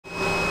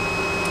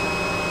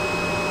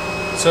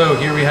So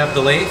here we have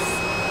the lathe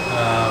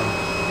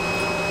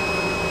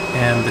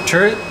and the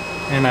turret,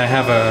 and I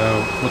have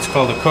what's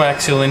called a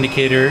coaxial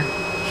indicator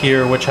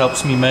here, which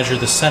helps me measure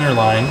the center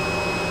line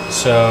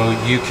so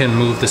you can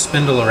move the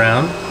spindle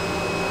around,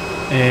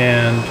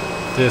 and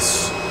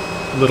this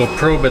little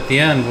probe at the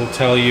end will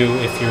tell you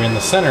if you're in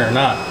the center or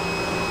not.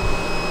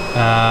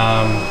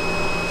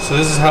 So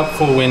this is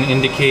helpful when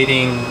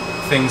indicating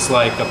things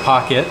like a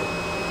pocket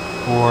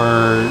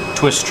or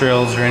twist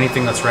drills or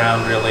anything that's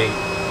round, really,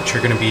 that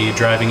you're going to be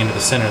driving into the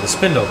center of the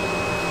spindle.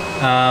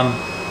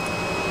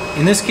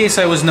 In this case,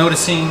 I was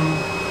noticing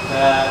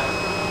that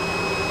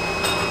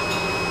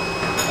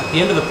at the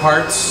end of the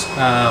parts,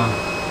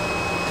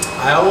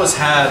 I always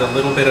had a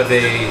little bit of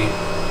a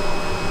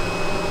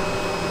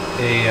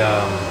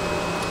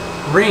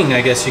ring,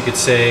 I guess you could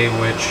say,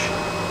 which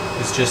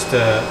is just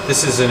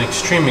this is an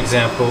extreme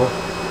example,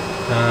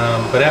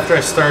 but after I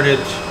started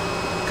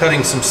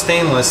cutting some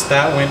stainless,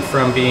 that went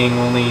from being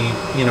only,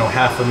 you know,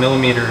 half a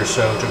millimeter or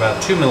so to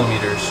about 2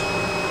 millimeters,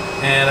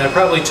 and I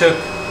probably took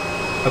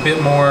a bit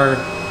more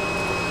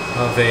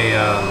of a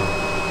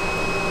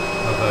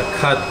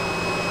cut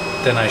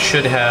than I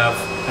should have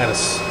at a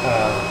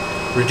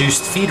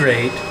reduced feed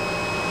rate.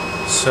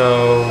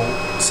 So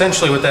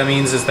essentially what that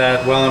means is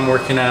that while I'm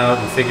working out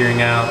and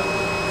figuring out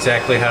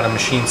exactly how to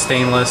machine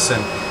stainless,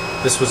 and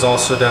this was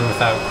also done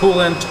without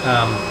coolant,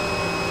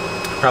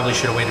 probably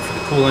should have waited for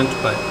the coolant,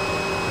 but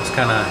I was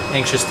kind of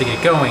anxious to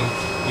get going.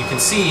 You can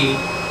see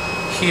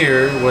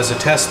here was a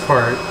test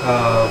part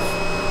of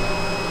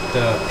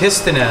the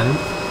piston end,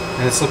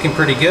 and it's looking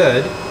pretty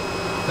good.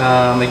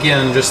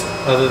 Again, just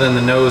other than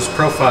the nose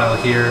profile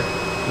here,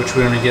 which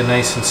we want to get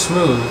nice and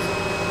smooth,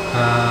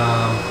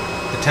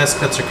 the test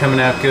cuts are coming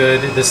out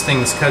good. This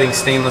thing's cutting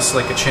stainless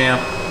like a champ,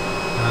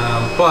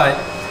 but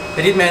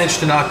I did manage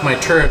to knock my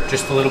turret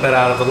just a little bit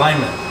out of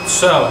alignment.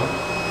 So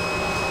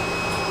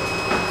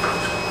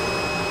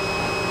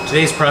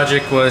today's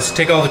project was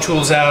take all the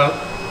tools out,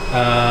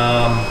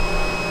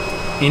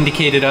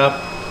 indicate it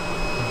up.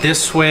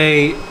 This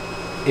way,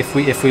 if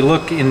we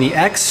look in the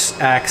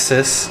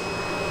x-axis,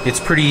 it's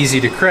pretty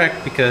easy to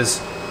correct, because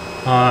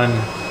on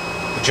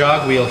the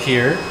jog wheel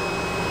here,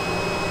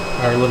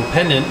 our little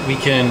pendant, we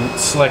can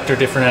select our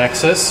different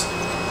axis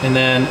and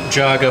then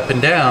jog up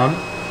and down,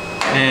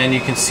 and you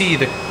can see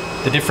the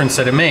difference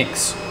that it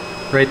makes.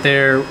 Right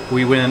there,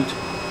 we went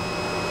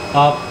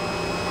up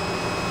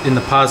in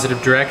the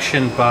positive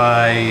direction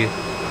by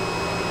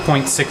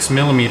 0.6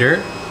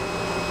 millimeter,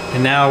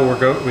 and now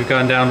we've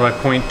gone down by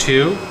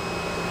 0.2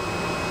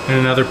 and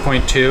another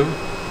 0.2,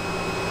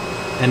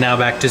 and now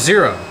back to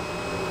 0.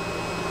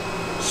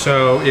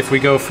 So if we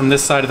go from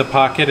this side of the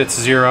pocket, it's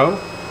 0,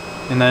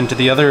 and then to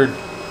the other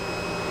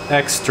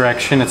X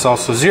direction, it's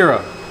also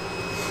 0.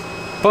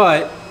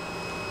 But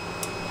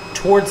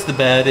towards the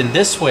bed in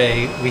this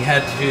way, we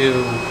had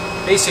to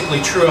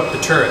basically true up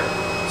the turret.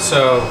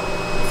 So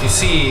if you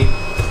see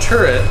the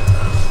turret,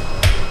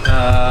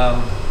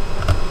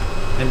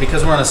 and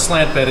because we're on a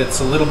slant bed, it's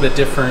a little bit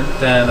different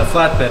than a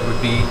flat bed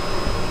would be,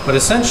 but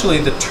essentially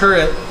the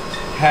turret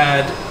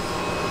had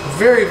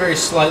very, very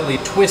slightly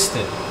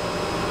twisted.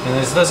 And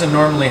this doesn't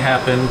normally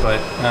happen, but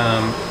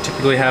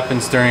typically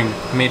happens during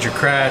a major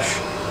crash.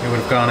 It would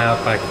have gone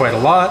out by quite a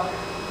lot,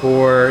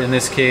 or in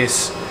this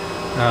case,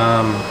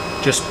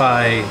 just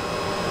by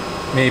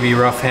maybe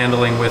rough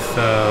handling with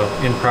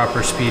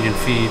improper speed and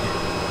feed,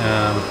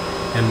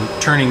 and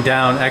turning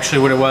down. Actually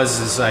what it was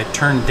is I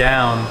turned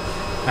down,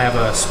 I have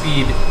a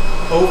speed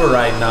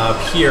override knob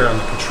here on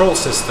the control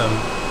system,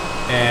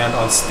 and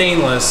on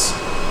stainless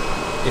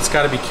it's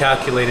got to be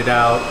calculated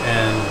out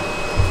and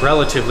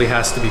relatively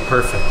has to be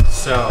perfect.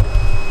 So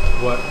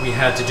what we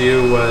had to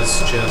do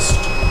was just,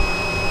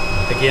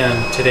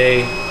 again,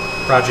 today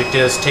project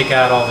is take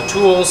out all the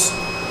tools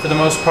for the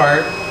most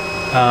part,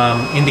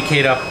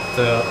 indicate up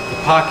the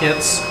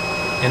pockets,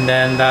 and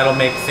then that'll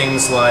make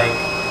things like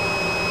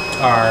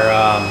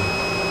our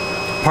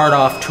part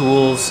off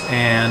tools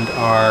and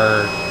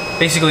our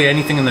basically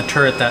anything in the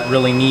turret that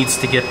really needs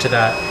to get to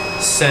that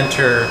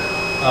center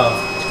of,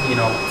 you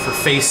know, for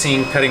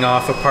facing, cutting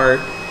off a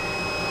part.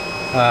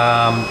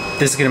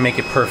 This is going to make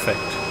it perfect.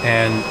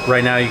 And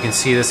right now you can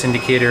see this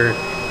indicator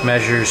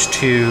measures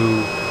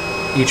to,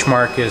 each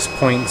mark is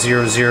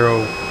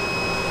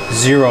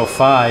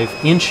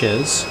 0.0005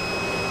 inches.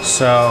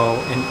 So,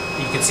 and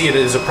you can see it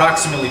is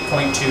approximately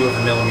 0.2 of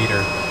a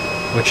millimeter,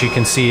 which you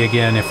can see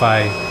again if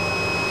I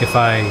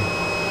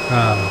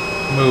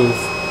move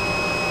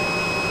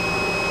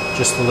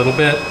just a little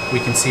bit, we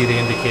can see the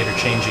indicator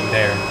changing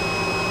there.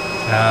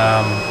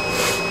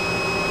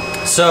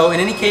 So in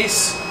any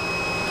case,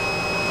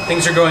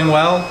 things are going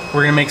well.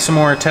 We're going to make some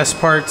more test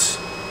parts,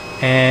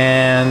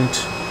 and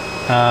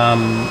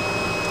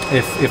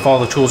if all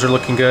the tools are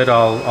looking good,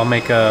 I'll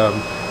make a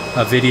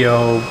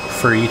video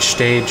for each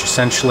stage,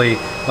 essentially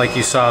like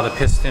you saw the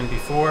piston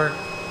before.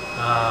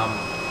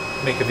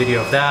 Make a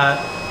video of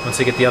that. Once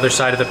I get the other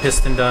side of the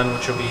piston done,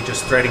 which will be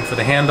just threading for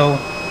the handle,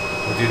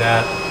 we'll do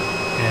that,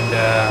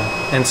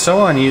 and so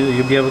on.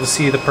 You'll be able to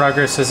see the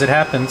progress as it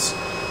happens.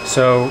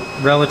 So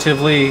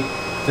relatively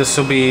this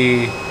will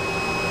be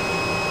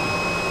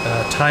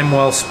time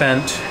well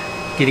spent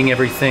getting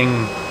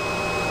everything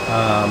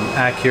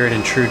accurate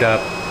and trued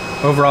up.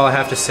 Overall, I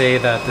have to say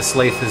that this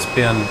lathe has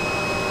been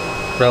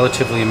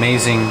relatively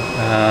amazing.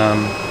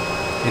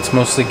 It's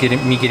mostly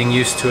me getting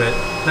used to it.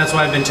 That's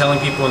why I've been telling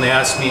people when they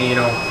ask me, you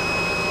know,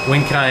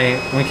 when can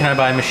I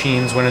buy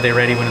machines? When are they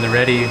ready? When are they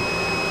ready?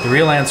 The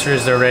real answer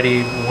is they're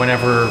ready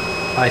whenever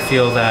I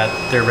feel that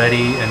they're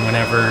ready, and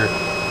whenever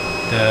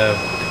the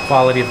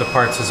quality of the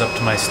parts is up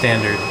to my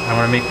standard. I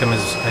want to make them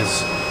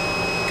as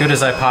good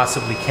as I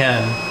possibly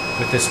can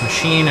with this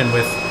machine and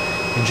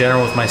in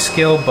general with my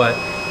skill, but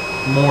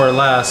more or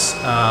less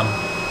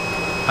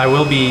I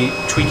will be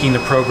tweaking the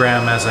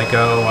program as I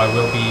go. I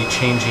will be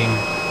changing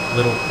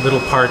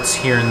little parts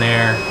here and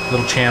there,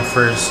 little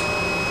chamfers,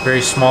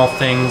 very small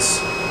things.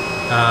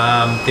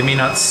 They may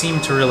not seem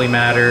to really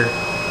matter,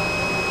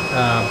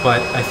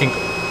 but I think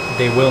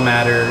they will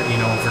matter, you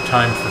know, over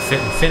time for fit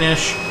and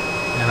finish,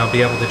 and I'll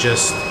be able to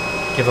just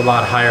give a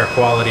lot higher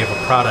quality of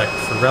a product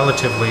for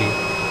relatively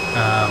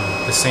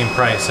the same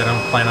price. I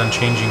don't plan on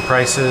changing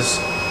prices,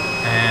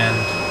 and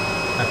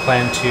I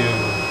plan to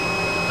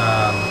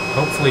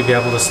hopefully be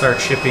able to start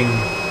shipping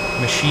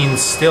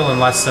machines still in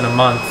less than a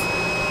month.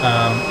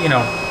 You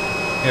know,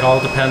 it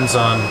all depends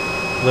on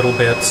little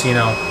bits, you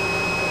know.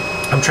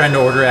 I'm trying to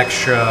order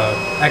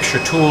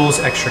extra tools,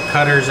 extra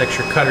cutters,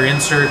 extra cutter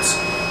inserts,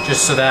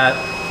 just so that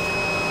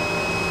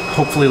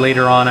hopefully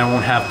later on I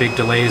won't have big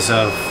delays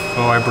of,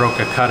 oh, I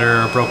broke a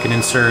cutter or broke an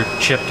insert,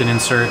 chipped an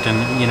insert,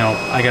 and you know,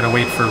 I gotta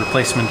wait for a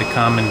replacement to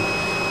come in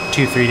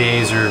 2-3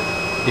 days, or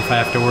if I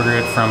have to order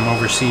it from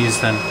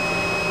overseas, then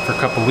for a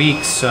couple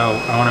weeks. So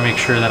I want to make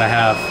sure that I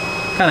have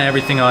kind of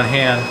everything on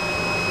hand,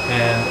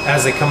 and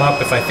as they come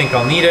up, if I think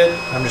I'll need it,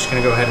 I'm just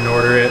going to go ahead and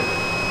order it,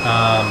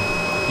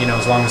 you know,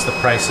 as long as the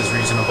price is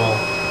reasonable.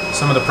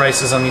 Some of the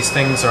prices on these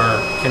things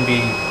can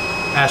be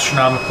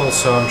astronomical,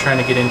 so I'm trying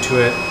to get into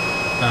it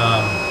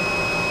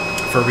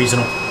for a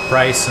reasonable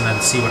price and then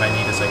see what I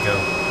need as I go.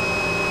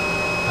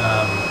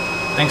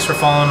 Thanks for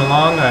following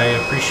along. I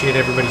appreciate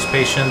everybody's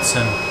patience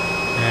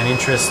and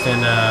interest in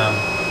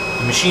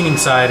the machining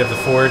side of the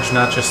forge,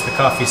 not just the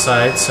coffee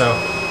side. So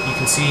you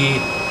can see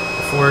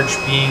the forge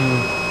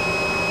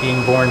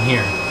being born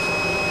here.